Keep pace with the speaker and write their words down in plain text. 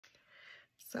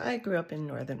So I grew up in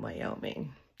northern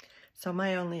Wyoming. So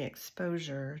my only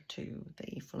exposure to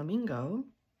the flamingo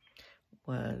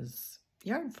was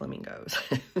yard flamingos.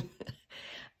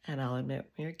 And I'll admit,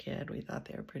 when we were a kid, we thought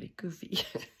they were pretty goofy.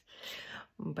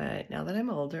 But now that I'm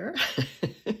older,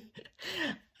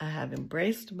 I have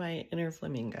embraced my inner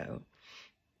flamingo.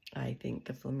 I think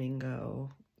the flamingo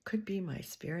could be my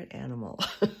spirit animal.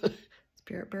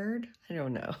 Spirit bird? I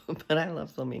don't know, but I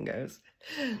love flamingos.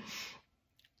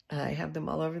 I have them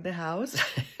all over the house.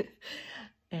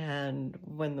 And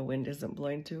when the wind isn't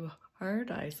blowing too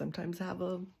hard, I sometimes have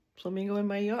a flamingo in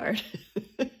my yard.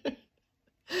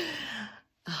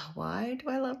 Why do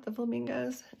I love the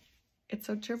flamingos? It's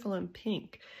so cheerful and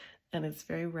pink, and it's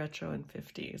very retro and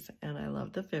 50s, and I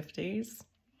love the 50s,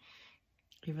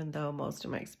 even though most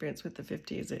of my experience with the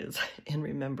 50s is in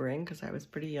remembering, because I was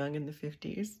pretty young in the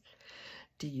 50s.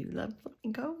 Do you love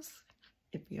flamingos?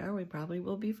 If you are, we probably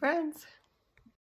will be friends.